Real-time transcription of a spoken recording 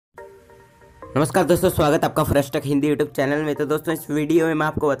नमस्कार दोस्तों, स्वागत आपका fresh take Hindi YouTube channel में। तो दोस्तों इस वीडियो में मैं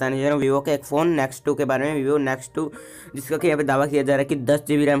आपको बताने जा रहा हूँ वीवो के एक फ़ोन नेक्स 2 के बारे में। वीवो नेक्स 2 जिसका कि यहाँ पे दावा किया जा रहा है कि 10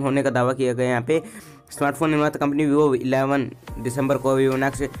 GB रैम होने का दावा किया गया है। यहाँ पे स्मार्टफोन निर्माता कंपनी वीवो 11 दिसंबर को Vivo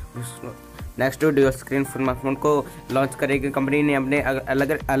next 2 dual screen smartphone को लॉन्च करेगी। कंपनी ने अपने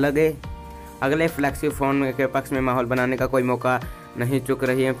अगले फ्लैगशिप फ़ोन के पक्ष में माहौल बनाने का कोई मौका नहीं चुक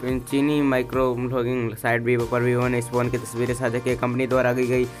रही है। चीनी माइक्रो ब्लॉगिंग साइट वीवो पर वीवो ने इस फोन की तस्वीरें साझा की। कंपनी द्वारा दी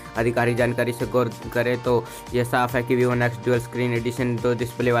गई आधिकारिक जानकारी से गौर करें तो यह साफ है कि Vivo next dual screen addition 2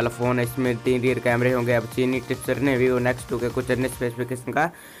 display वाला फ़ोन है। इसमें 3 रियर कैमरे होंगे। अब चीनी टिप्सर ने वीवो नेक्स 2 के कुछ अन्य स्पेसिफिकेशन का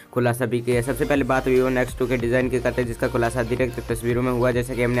खुलासा भी किया है। सबसे पहले बात वीवो नेक्स 2 के डिज़ाइन की करते हैं, जिसका खुलासा डायरेक्ट तस्वीरों में हुआ।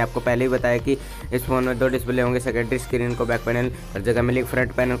 जैसे कि हमने आपको पहले ही बताया कि इस फोन में 2 डिस्प्ले होंगे। सेकेंडरी स्क्रीन को बैक पैनल हर जगह मिली।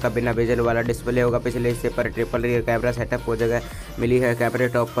 फ्रंट पैनल का बिना बेजल वाला डिस्प्ले होगा। पिछले हिस्से पर ट्रिपल रियर कैमरा सेटअप हो जगह मिली है। कैमरे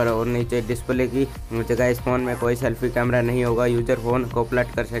टॉप पर और नीचे डिस्प्ले की जगह इस फोन में कोई सेल्फी कैमरा नहीं होगा। यूजर फोन को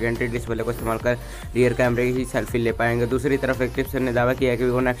पलट कर सेकेंडरी डिस्प्ले को इस्तेमाल कर रियर कैमरे ही सेल्फी ले पाएंगे। दूसरी तरफ एक टिप्सर ने दावा किया है कि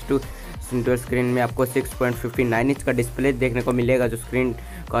वीवो नेक्स 2 डुअल स्क्रीन में आपको 6.59 इंच का डिस्प्ले देखने को मिलेगा, जो स्क्रीन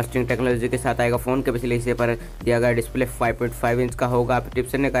कास्टिंग टेक्नोलॉजी के साथ आएगा। फ़ोन के पिछले हिस्से पर दिया गया डिस्प्ले 5.5 इंच का होगा।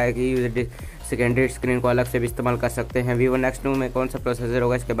 टिप्सर ने कहा है कि यूजर सेकेंडरी स्क्रीन को अलग से भी इस्तेमाल कर सकते हैं। वीवो नेक्स 2 में कौन सा प्रोसेसर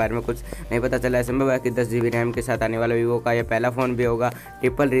होगा इसके बारे में कुछ नहीं पता चला है। संभव है कि 10 GB रैम के साथ आने वाला वीवो का यह पहला फ़ोन भी होगा।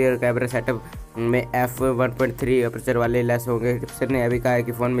 ट्रिपल रियर कैमरा सेटअप में f1.3 अपर्चर वाले लेंस होंगे। टिप्सर ने अभी कहा है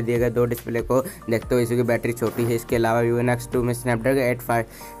कि फ़ोन में दिए गए 2 डिस्प्ले को देखते हुए इसकी बैटरी छोटी है। इसके अलावा वीवो नेक्स 2 में स्नैपड्रैगन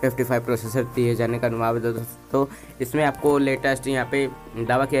 855 प्रोसेसर दिए जाने का अनुमान है। दोस्तों इसमें आपको लेटेस्ट यहाँ पे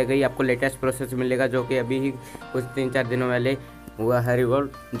दावा किया गया आपको लेटेस्ट प्रोसेसर मिलेगा, जो कि अभी ही कुछ 3-4 दिनों पहले हुआ है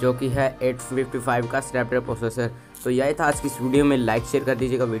रिवॉल्ट, जो कि है 855 का स्नैपड्रैगन प्रोसेसर। तो यही था आज की इस वीडियो में। लाइक शेयर कर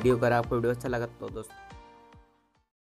दीजिएगा वीडियो। अगर आपको वीडियो अच्छा लगा तो दोस्तों